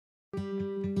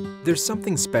There's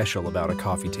something special about a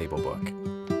coffee table book,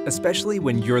 especially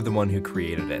when you're the one who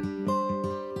created it.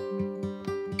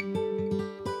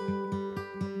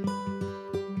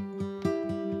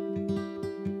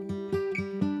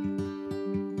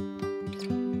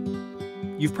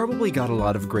 You've probably got a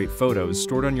lot of great photos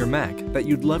stored on your Mac that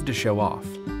you'd love to show off.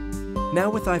 Now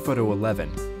with iPhoto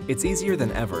 11, it's easier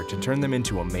than ever to turn them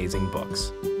into amazing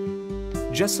books.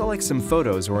 Just select some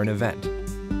photos or an event,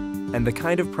 and the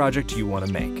kind of project you want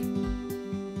to make.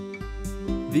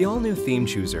 The all-new Theme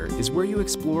Chooser is where you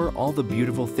explore all the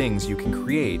beautiful things you can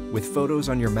create with photos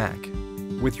on your Mac,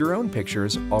 with your own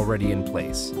pictures already in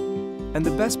place. And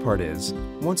the best part is,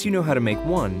 once you know how to make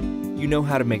one, you know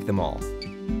how to make them all.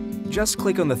 Just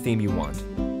click on the theme you want.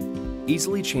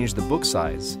 Easily change the book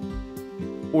size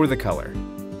or the color.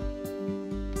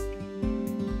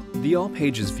 The All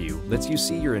Pages view lets you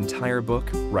see your entire book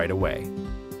right away.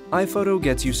 iPhoto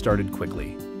gets you started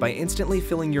quickly by instantly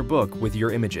filling your book with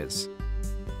your images.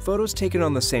 Photos taken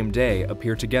on the same day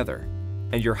appear together,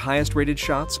 and your highest rated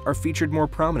shots are featured more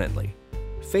prominently.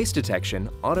 Face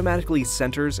detection automatically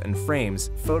centers and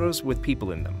frames photos with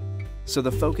people in them, so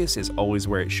the focus is always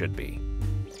where it should be.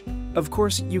 Of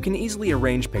course, you can easily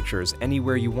arrange pictures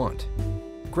anywhere you want.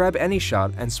 Grab any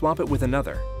shot and swap it with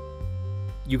another.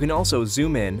 You can also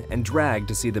zoom in and drag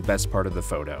to see the best part of the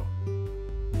photo.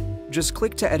 Just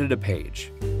click to edit a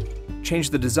page.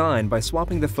 Change the design by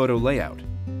swapping the photo layout,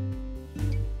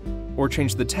 or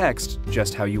change the text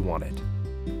just how you want it.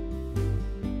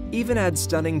 Even add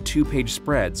stunning two-page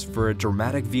spreads for a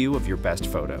dramatic view of your best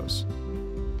photos.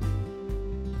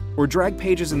 Or drag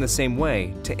pages in the same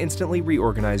way to instantly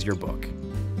reorganize your book.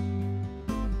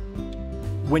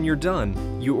 When you're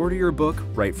done, you order your book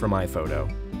right from iPhoto.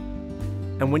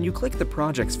 And when you click the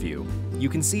Projects view, you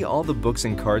can see all the books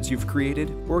and cards you've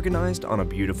created organized on a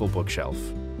beautiful bookshelf.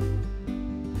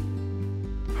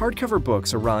 Hardcover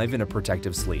books arrive in a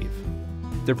protective sleeve.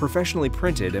 They're professionally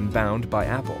printed and bound by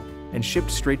Apple and shipped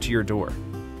straight to your door.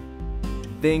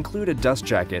 They include a dust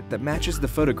jacket that matches the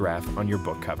photograph on your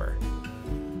book cover.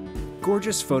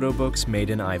 Gorgeous photo books made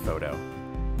in iPhoto.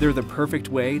 They're the perfect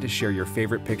way to share your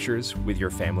favorite pictures with your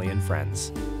family and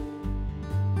friends.